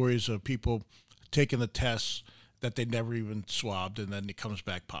hear stories of people taking the tests, that they never even swabbed, and then it comes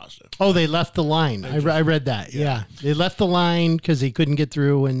back positive. Oh, they left the line. I read that. Yeah. They left the line because they couldn't get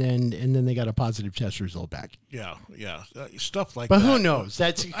through, and then they got a positive test result back. Yeah, stuff like but that. But who knows?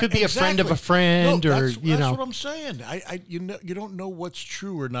 It could be a friend of a friend, that's what I'm saying. You don't know what's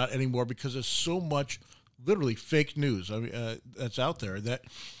true or not anymore because there's so much, literally fake news. I mean, that's out there that.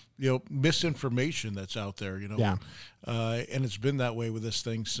 Misinformation that's out there, Yeah. And it's been that way with this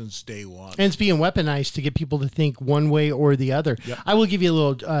thing since day one. And it's being weaponized to get people to think one way or the other. Yep. I will give you a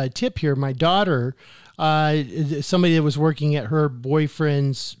little tip here. My daughter, somebody that was working at her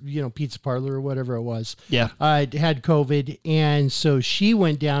boyfriend's, pizza parlor or whatever it was, had COVID. And so she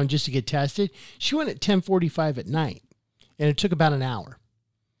went down just to get tested. She went at 10:45 at night, and it took about an hour.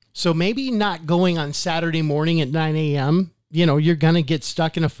 So maybe not going on Saturday morning at 9 a.m., you're going to get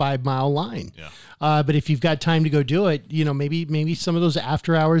stuck in a 5-mile line. Yeah. But if you've got time to go do it, maybe some of those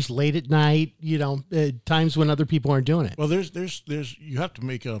after hours, late at night, times when other people aren't doing it. Well, there's you have to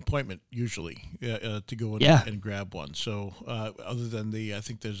make an appointment usually to go in and grab one. So other than I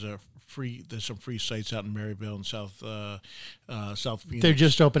think there's some free sites out in Maryville and South Phoenix. They're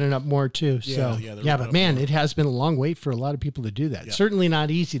just opening up more too. So but man, it has been a long wait for a lot of people to do that. Yeah. Certainly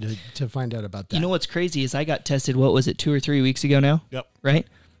not easy to find out about that. You know what's crazy is I got tested, 2 or 3 weeks ago now? Yep. Right?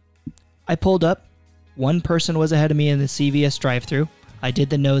 I pulled up. One person was ahead of me in the CVS drive-thru. I did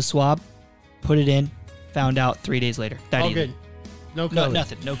the nose swab, put it in, found out 3 days later. That easy. Good. No COVID. No,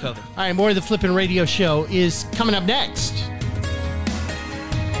 nothing. No COVID. All right, more of the Flippin' Radio Show is coming up next.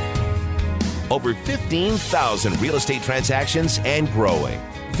 Over 15,000 real estate transactions and growing.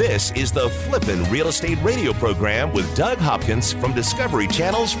 This is the Flippin' Real Estate Radio program with Doug Hopkins from Discovery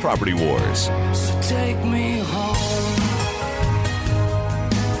Channel's Property Wars. So take me home.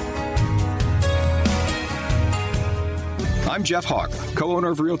 I'm Jeff Hawk, co-owner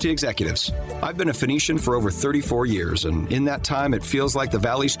of Realty Executives. I've been a Phoenician for over 34 years, and in that time, it feels like the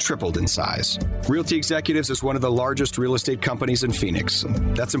Valley's tripled in size. Realty Executives is one of the largest real estate companies in Phoenix.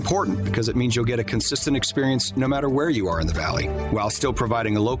 That's important because it means you'll get a consistent experience no matter where you are in the Valley, while still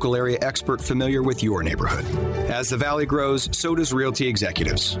providing a local area expert familiar with your neighborhood. As the Valley grows, so does Realty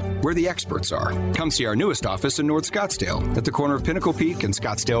Executives, where the experts are. Come see our newest office in North Scottsdale, at the corner of Pinnacle Peak and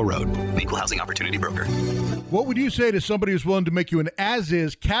Scottsdale Road. Equal Housing Opportunity Broker. What would you say to somebody who's willing to make you an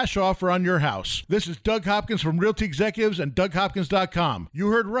as-is cash offer on your house? This is Doug Hopkins from Realty Executives and DougHopkins.com. You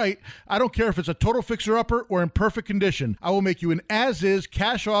heard right. I don't care if it's a total fixer-upper or in perfect condition. I will make you an as-is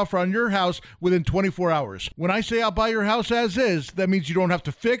cash offer on your house within 24 hours. When I say I'll buy your house as-is, that means you don't have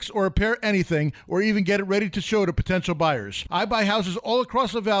to fix or repair anything or even get it ready to show to potential buyers. I buy houses all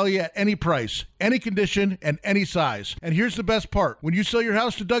across the Valley at any price, any condition, and any size. And here's the best part. When you sell your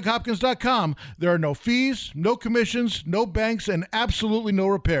house to DougHopkins.com, there are no fees, no commissions, no banks, and absolutely no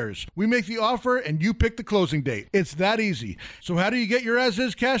repairs. We make the offer and you pick the closing date. It's that easy. So how do you get your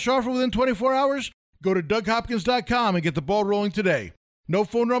as-is cash offer within 24 hours? Go to DougHopkins.com and get the ball rolling today. No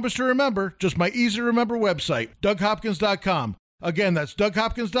phone numbers to remember, just my easy-to-remember website, DougHopkins.com. Again, that's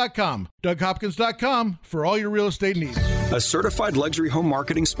DougHopkins.com. DougHopkins.com for all your real estate needs. A certified luxury home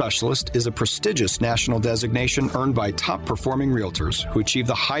marketing specialist is a prestigious national designation earned by top-performing realtors who achieve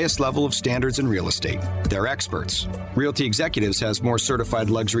the highest level of standards in real estate. They're experts. Realty Executives has more certified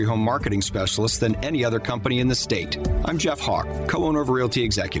luxury home marketing specialists than any other company in the state. I'm Jeff Hawk, co-owner of Realty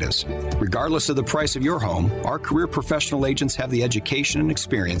Executives. Regardless of the price of your home, our career professional agents have the education and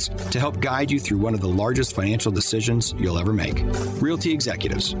experience to help guide you through one of the largest financial decisions you'll ever make. Realty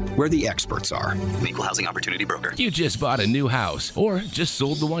Executives, where the experts are. Equal Housing Opportunity Broker. You just bought a new house or just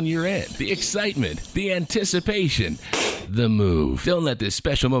sold the one you're in. The excitement, the anticipation, the move. Don't let this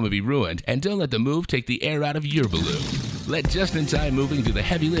special moment be ruined, and don't let the move take the air out of your balloon. Let Just-in-Time Moving do the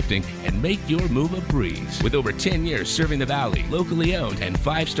heavy lifting and make your move a breeze. With over 10 years serving the Valley, locally owned and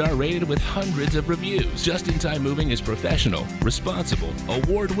 5-star rated with hundreds of reviews, Just-in-Time Moving is professional, responsible,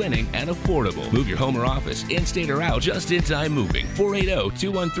 award-winning, and affordable. Move your home or office, in-state or out, Just-in-Time Moving.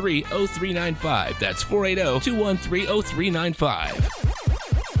 480-213-0395. That's 480-213-0395.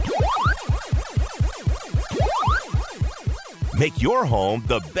 Make your home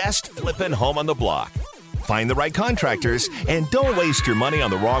the best flippin' home on the block. Find the right contractors and don't waste your money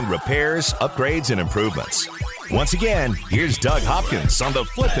on the wrong repairs, upgrades, and improvements. Once again, here's Doug Hopkins on the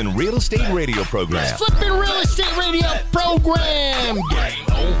Flippin' Real Estate Radio program. Flippin' Real Estate Radio program.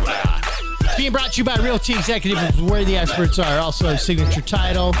 Being brought to you by Realty Executives, where the experts are. Also, Signature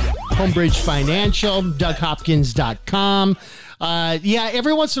Title, Homebridge Financial, DougHopkins.com.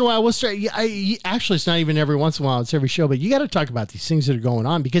 Every once in a while we'll start. Actually, it's not even every once in a while; it's every show. But you got to talk about these things that are going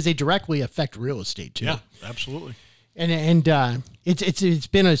on because they directly affect real estate too. Yeah, absolutely. And it's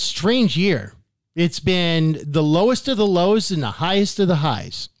been a strange year. It's been the lowest of the lows and the highest of the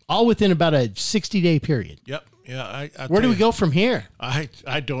highs, all within about a 60-day period. Yep. Yeah. Where do we go from here? I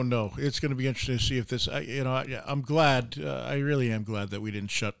don't know. It's going to be interesting to see if this. I'm glad. I really am glad that we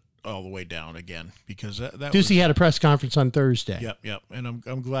didn't shut all the way down again, because that Ducey had a press conference on Thursday. Yep. And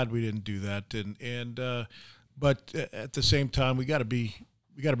I'm glad we didn't do that. But at the same time, we got to be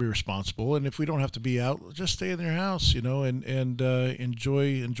responsible. And if we don't have to be out, just stay in your house, and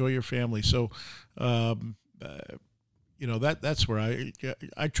enjoy your family. So, that's where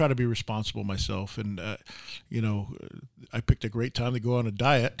I try to be responsible myself. And, I picked a great time to go on a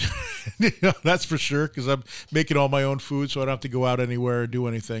diet. That's for sure, because I'm making all my own food, so I don't have to go out anywhere or do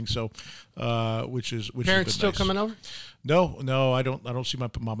anything. So, which parents still nice. coming over? No, I don't see my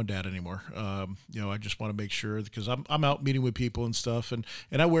mom and dad anymore. I just want to make sure, because I'm out meeting with people and stuff, and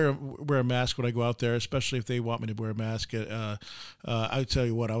I wear a mask when I go out there, especially if they want me to wear a mask. I tell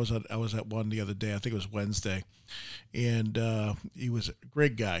you what, I was at one the other day. I think it was Wednesday, and he was a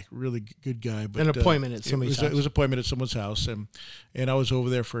great guy, really good guy. But an appointment at somebody's house. It was an appointment at someone's house, and I was over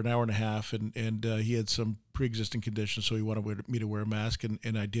there for an hour and a half, and he had some pre-existing conditions, so he wanted me to wear a mask,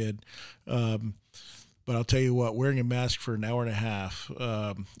 and I did. But I'll tell you what, wearing a mask for an hour and a half,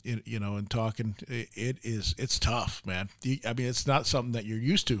 and talking, it's tough, man. It's not something that you're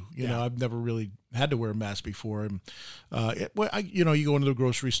used to. I've never really had to wear a mask before, and you go into the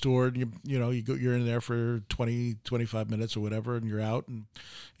grocery store, and you're in there for 20, 25 minutes or whatever, and you're out,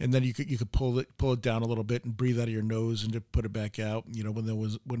 and then you could pull it down a little bit and breathe out of your nose and just put it back out.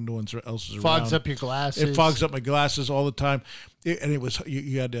 When no one else is around. Fogs up your glasses. It fogs up my glasses all the time. And it was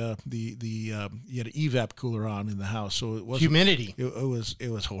you had you had an evap cooler on in the house, so it was humidity.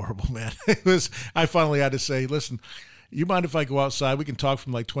 It was horrible, man. I finally had to say, listen, you mind if I go outside? We can talk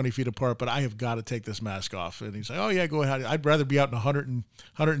from like 20 feet apart, but I have got to take this mask off. And he's like, oh, yeah, go ahead. I'd rather be out in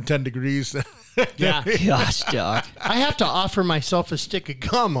 110 degrees. Yeah. Gosh, Doc. I have to offer myself a stick of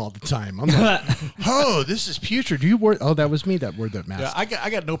gum all the time. I'm like, oh, this is putrid. Do you wear? Oh, that was me that wore that mask. Yeah, I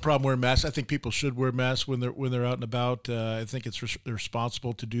got no problem wearing masks. I think people should wear masks when they're out and about. I think it's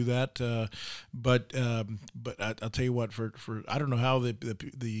responsible to do that. But I'll tell you what, for I don't know how the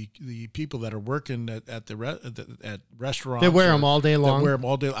people that are working at restaurants, they wear them all day long.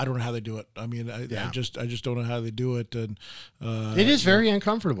 I don't know how they do it. I mean, I just don't know how they do it. And it is very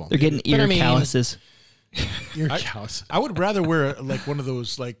uncomfortable. They're getting ear calluses. Ear calluses. I would rather wear like one of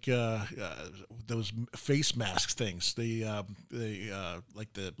those those face mask things. Like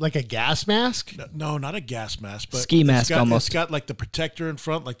a gas mask? No, not a gas mask, but ski mask almost. It's got like the protector in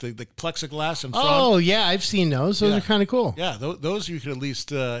front, like the plexiglass in front. Oh yeah, I've seen those. Those are kind of cool. Yeah, those you can at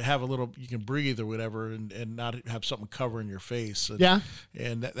least have a little. You can breathe or whatever, and not have something covering your face. And,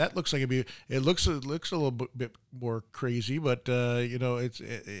 and that looks like it looks a little bit more crazy, but I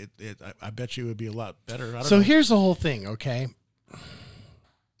bet you it would be a lot better. I don't know. Here's the whole thing. Okay,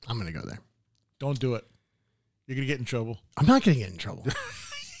 I'm gonna go there. Don't do it. You're going to get in trouble. I'm not going to get in trouble.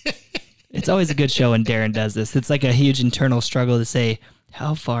 It's always a good show when Darren does this. It's like a huge internal struggle to say,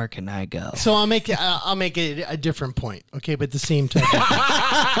 how far can I go? So I'll make it a different point. Okay, but the same type.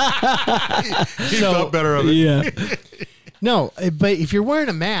 He felt better of it. Yeah. No, but if you're wearing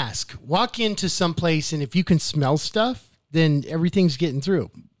a mask, walk into some place, and if you can smell stuff, then everything's getting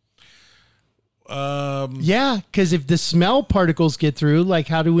through. Yeah, because if the smell particles get through, like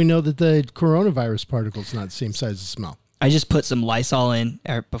how do we know that the coronavirus particle's not the same size as smell? I just put some Lysol in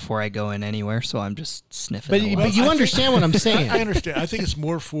before I go in anywhere, so I'm just sniffing. But you understand what I'm saying. I understand. I think it's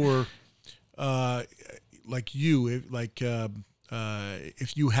more for, like you, if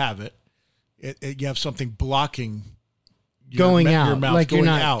you have it, you have something blocking. Going out, your mouth, like going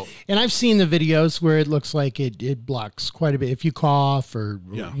you're not out. And I've seen the videos where it looks like it blocks quite a bit. If you cough or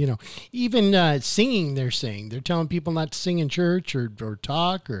even singing, they're telling people not to sing in church or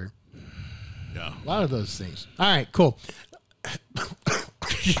talk or a lot of those things. All right, cool.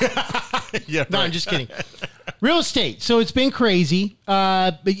 Yeah. No, I'm just kidding. Real estate. So it's been crazy.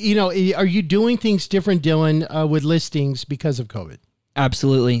 But are you doing things different, Dylan, with listings because of COVID?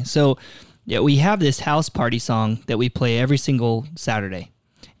 Absolutely. So. Yeah, we have this house party song that we play every single Saturday.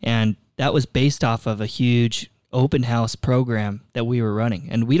 And that was based off of a huge open house program that we were running.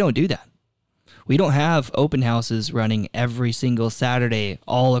 And we don't do that. We don't have open houses running every single Saturday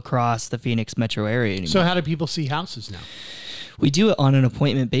all across the Phoenix metro area anymore. So how do people see houses now? We do it on an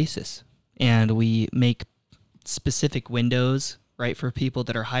appointment basis. And we make specific windows, right, for people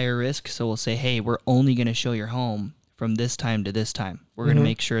that are higher risk. So we'll say, hey, we're only going to show your home from this time to this time. We're going to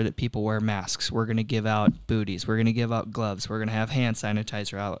make sure that people wear masks. We're going to give out booties. We're going to give out gloves. We're going to have hand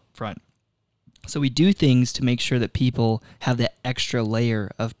sanitizer out front. So we do things to make sure that people have that extra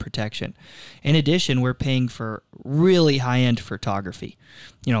layer of protection. In addition, we're paying for really high-end photography.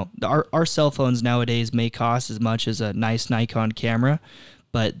 You know, our cell phones nowadays may cost as much as a nice Nikon camera,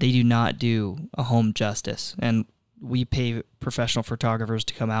 but they do not do a home justice. And we pay professional photographers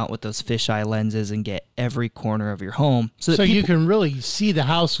to come out with those fisheye lenses and get every corner of your home. So that you can really see the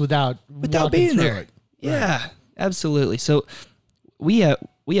house without being there. It. Yeah, absolutely. So we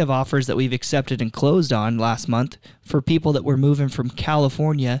have offers that we've accepted and closed on last month for people that were moving from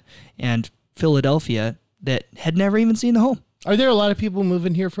California and Philadelphia that had never even seen the home. Are there a lot of people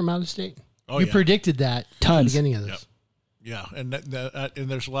moving here from out of state? Oh, you yeah. predicted that at the beginning of this. Yep. Yeah, and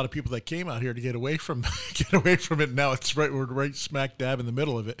there's a lot of people that came out here to get away from it. Now we're right smack dab in the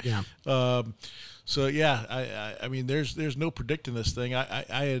middle of it. Yeah. So yeah, I mean, there's no predicting this thing. I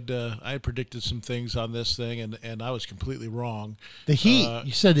had predicted some things on this thing, and I was completely wrong. The heat.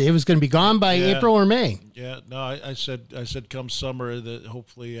 You said that it was going to be gone by April or May. Yeah. No, I said come summer that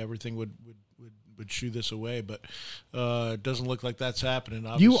hopefully everything would shoo this away, but it doesn't look like that's happening.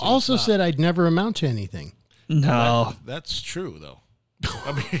 Obviously, you also said I'd never amount to anything. No, that's true though.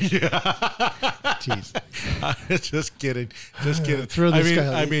 I mean, yeah. Jeez. Just kidding.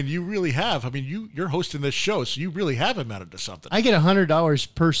 I mean, you really have. I mean, you're hosting this show, so you really have amounted to something. I get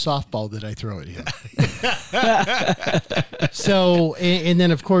 $100 per softball that I throw at you. So, and then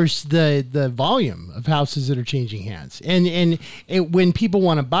of course the volume of houses that are changing hands, and when people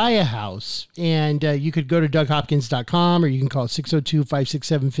want to buy a house, and you could go to DougHopkins.com, or you can call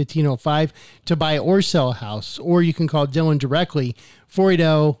 602-567-1505 to buy or sell a house, or you can call Dylan directly.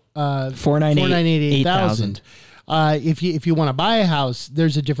 480-498-8000. If you want to buy a house,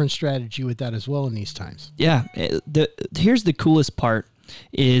 there's a different strategy with that as well in these times. Yeah. Here's the coolest part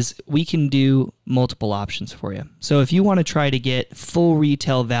is we can do multiple options for you. So if you want to try to get full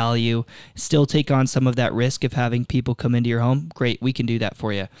retail value, still take on some of that risk of having people come into your home, great, we can do that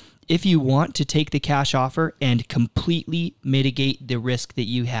for you. If you want to take the cash offer and completely mitigate the risk that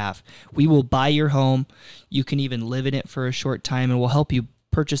you have, we will buy your home. You can even live in it for a short time, and we'll help you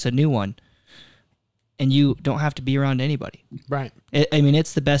purchase a new one. And you don't have to be around anybody. Right. I mean,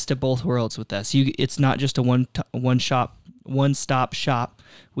 it's the best of both worlds with us. It's not just a one-stop shop.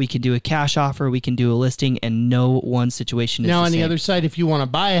 We can do a cash offer, we can do a listing, and no one situation is now the on same. the other side, if you want to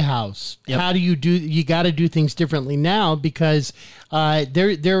buy a house, how do you got to do things differently now, because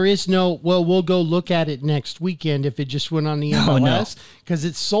there is no, well, we'll go look at it next weekend if it just went on the MLS, because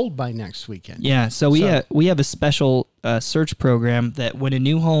it's sold by next weekend. Yeah, so we have a special search program that when a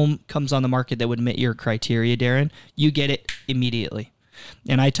new home comes on the market that would meet your criteria, Darren, you get it immediately.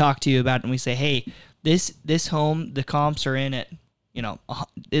 And I talk to you about it, and we say, hey, this home, the comps are in at,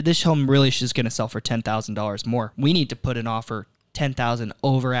 this home really is just going to sell for $10,000 more. We need to put an offer $10,000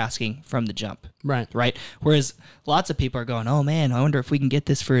 over asking from the jump. Right. Whereas lots of people are going, oh man, I wonder if we can get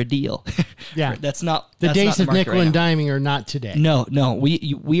this for a deal. Yeah. That's not the days not the of nickel right and now. diming are not today. No.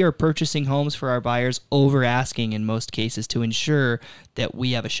 We are purchasing homes for our buyers over asking in most cases to ensure that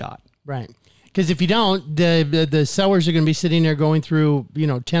we have a shot. Right. Because if you don't, the sellers are going to be sitting there going through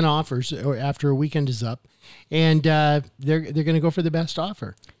 10 offers after a weekend is up, and they're going to go for the best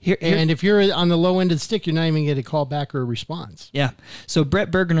offer. And if you're on the low end of the stick, you're not even going to get a call back or a response. Yeah. So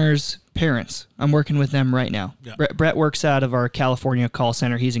Brett Bergener's parents, I'm working with them right now. Yeah. Brett works out of our California call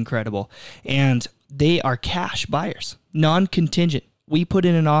center. He's incredible, and they are cash buyers, non-contingent. We put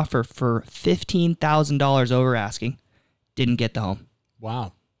in an offer for $15,000 over asking, didn't get the home.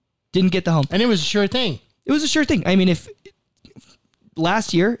 Wow. Didn't get the home. And it was a sure thing. It was a sure thing. I mean, if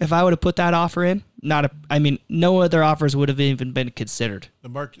last year, if I would have put that offer in, no other offers would have even been considered. The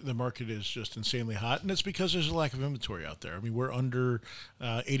market is just insanely hot, and it's because there's a lack of inventory out there. I mean, we're under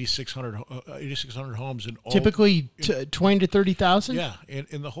 8,600 homes in all. Typically 20 to 30,000? Yeah,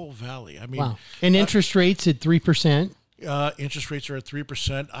 in the whole valley. I mean, wow. And interest rates at 3%. Interest rates are at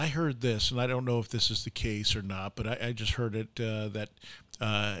 3%. I heard this, and I don't know if this is the case or not, but I just heard it that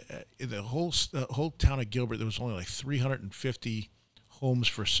in the whole town of Gilbert, there was only like 350 homes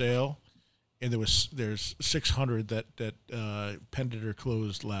for sale, and there's 600 that pended or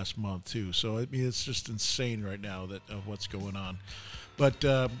closed last month too. So I mean, it's just insane right now of what's going on. But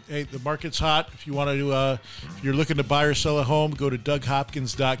hey, the market's hot. If you want to, if you're looking to buy or sell a home, go to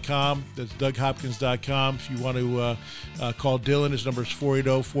DougHopkins.com. That's DougHopkins.com. If you want to call Dylan, his number is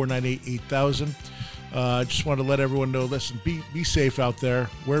 480-498-8000. I just want to let everyone know, listen, be safe out there.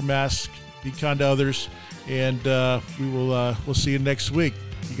 Wear masks. Be kind to others. And we'll see you next week.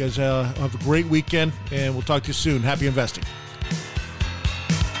 You guys have a great weekend, and we'll talk to you soon. Happy investing.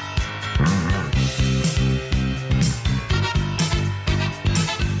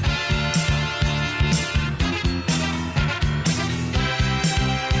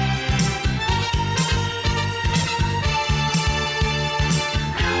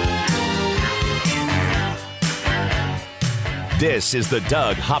 This is the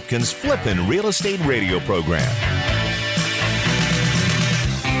Doug Hopkins Flippin' Real Estate Radio Program.